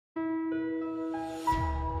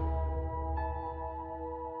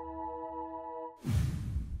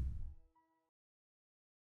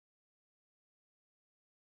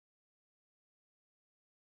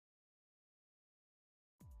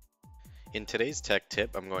In today's tech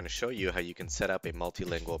tip, I'm going to show you how you can set up a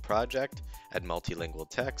multilingual project, add multilingual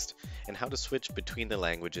text, and how to switch between the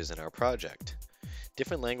languages in our project.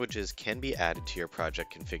 Different languages can be added to your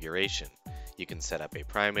project configuration. You can set up a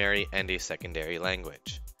primary and a secondary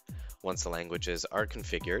language. Once the languages are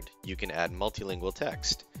configured, you can add multilingual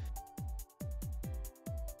text.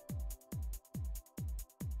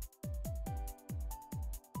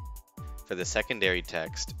 For the secondary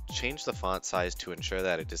text, change the font size to ensure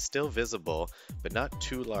that it is still visible, but not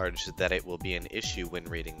too large so that it will be an issue when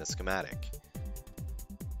reading the schematic.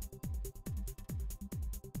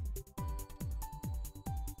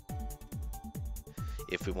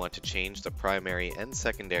 If we want to change the primary and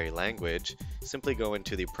secondary language, simply go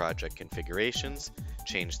into the project configurations,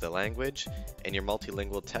 change the language, and your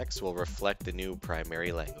multilingual text will reflect the new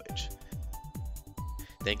primary language.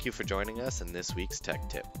 Thank you for joining us in this week's Tech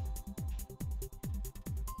Tip.